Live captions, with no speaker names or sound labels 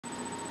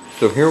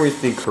So here we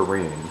see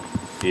Kareen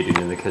eating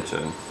in the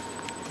kitchen.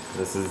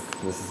 This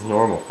is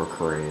normal for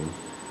Kareen.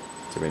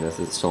 Serena, is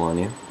it still on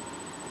you?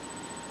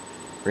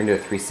 We're gonna do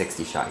a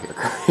 360 shot here,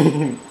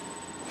 Kareen.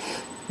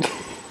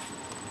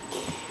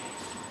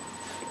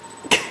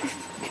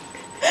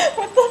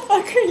 What the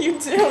fuck are you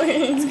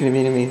doing? It's gonna be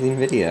an amazing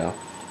video.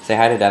 Say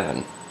hi to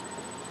Devin.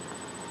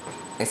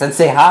 I said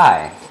say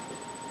hi.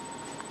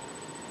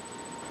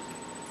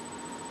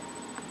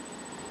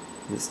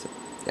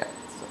 Yeah.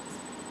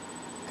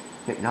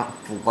 No, not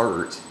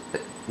flirt,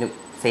 but no,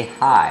 say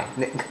hi.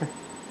 Do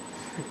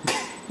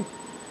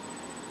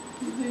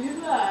you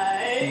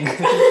like?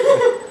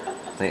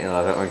 Don't you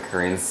love it when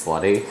Kareen's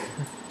slutty?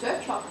 Do I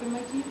have chocolate in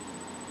my teeth?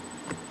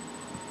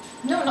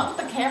 No, not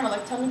with the camera.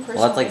 Like, tell me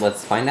personally. Well,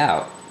 let's find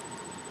out.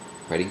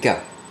 Ready,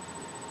 go.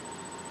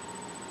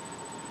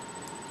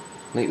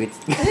 Wait. Ew,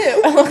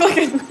 I look like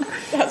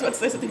I was about to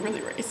say something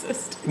really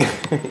racist.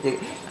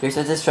 Yours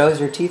just shows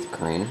your teeth,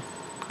 Kareen.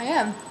 I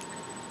am.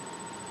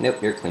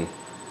 Nope, you're clean.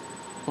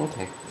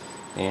 Okay.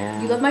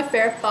 And You love my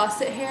fair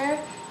faucet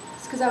hair?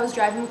 It's because I was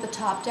driving with the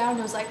top down.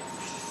 It was like,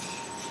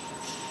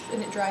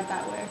 and it dried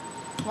that way.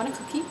 Want a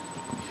cookie?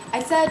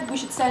 I said we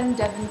should send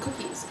Devin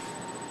cookies.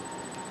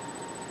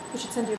 We should send you